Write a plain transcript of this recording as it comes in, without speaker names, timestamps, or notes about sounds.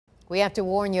We have to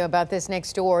warn you about this next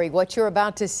story. What you're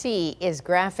about to see is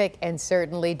graphic and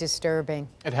certainly disturbing.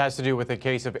 It has to do with a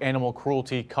case of animal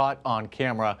cruelty caught on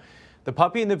camera. The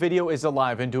puppy in the video is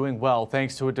alive and doing well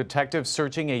thanks to a detective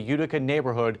searching a Utica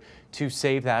neighborhood to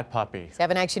save that puppy.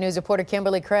 7 Action News reporter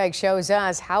Kimberly Craig shows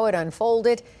us how it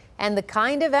unfolded and the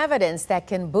kind of evidence that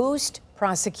can boost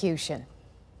prosecution.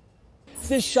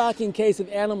 This shocking case of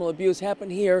animal abuse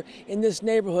happened here in this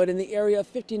neighborhood in the area of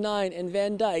 59 and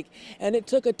Van Dyke, and it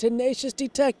took a tenacious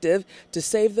detective to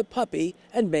save the puppy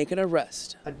and make an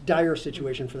arrest. A dire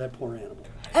situation for that poor animal.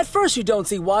 At first, you don't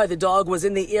see why the dog was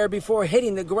in the air before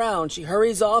hitting the ground. She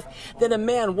hurries off, then a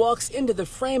man walks into the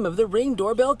frame of the Ring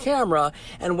Doorbell camera,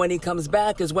 and when he comes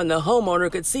back is when the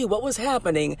homeowner could see what was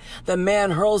happening. The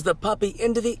man hurls the puppy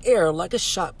into the air like a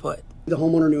shot put. The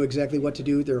homeowner knew exactly what to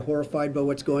do. They're horrified by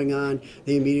what's going on.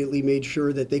 They immediately made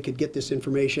sure that they could get this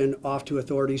information off to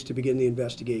authorities to begin the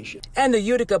investigation. And the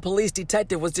Utica Police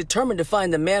detective was determined to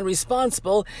find the man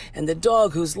responsible and the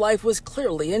dog whose life was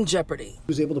clearly in jeopardy. He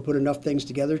was able to put enough things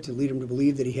together to lead him to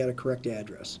believe that he had a correct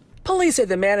address. Police say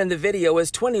the man in the video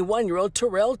is 21-year-old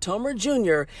Terrell Tomer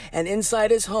Jr., and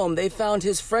inside his home they found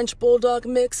his French Bulldog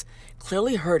mix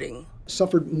clearly hurting.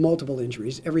 Suffered multiple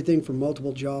injuries, everything from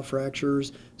multiple jaw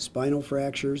fractures, spinal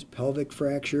fractures, pelvic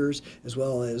fractures, as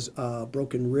well as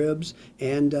broken ribs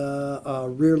and a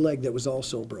rear leg that was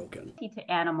also broken.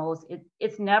 To animals,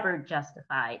 it's never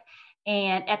justified.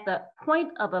 And at the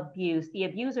point of abuse, the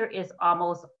abuser is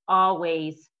almost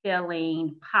always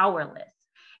feeling powerless.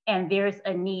 And there's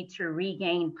a need to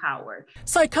regain power.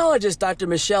 Psychologist Dr.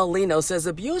 Michelle Leno says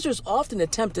abusers often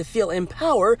attempt to feel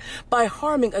empowered by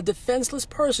harming a defenseless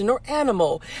person or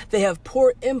animal. They have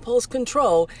poor impulse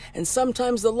control, and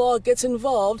sometimes the law gets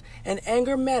involved and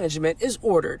anger management is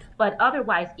ordered. But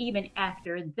otherwise, even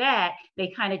after that,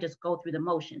 they kind of just go through the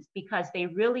motions because they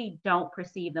really don't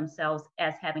perceive themselves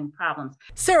as having problems.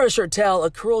 Sarah Shertell,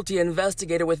 a cruelty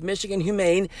investigator with Michigan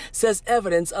Humane, says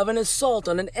evidence of an assault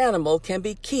on an animal can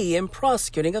be key in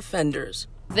prosecuting offenders.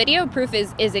 Video proof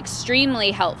is extremely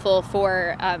helpful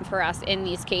for us in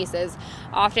these cases.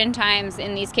 Oftentimes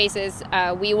in these cases,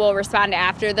 we will respond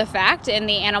after the fact and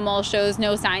the animal shows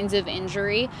no signs of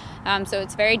injury. So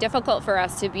it's very difficult for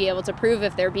us to be able to prove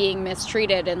if they're being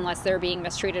mistreated unless they're being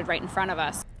mistreated right in front of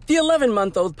us. The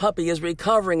 11-month-old puppy is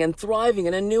recovering and thriving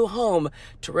in a new home.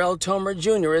 Terrell Tomer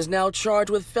Jr. is now charged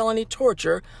with felony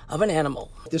torture of an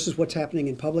animal. This is what's happening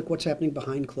in public, what's happening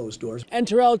behind closed doors. And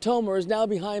Terrell Tomer is now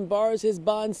behind bars, his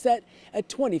bond set at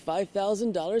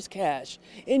 $25,000 cash.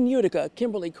 In Utica,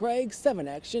 Kimberly Craig, 7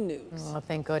 Action News. Oh,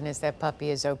 thank goodness that puppy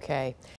is okay.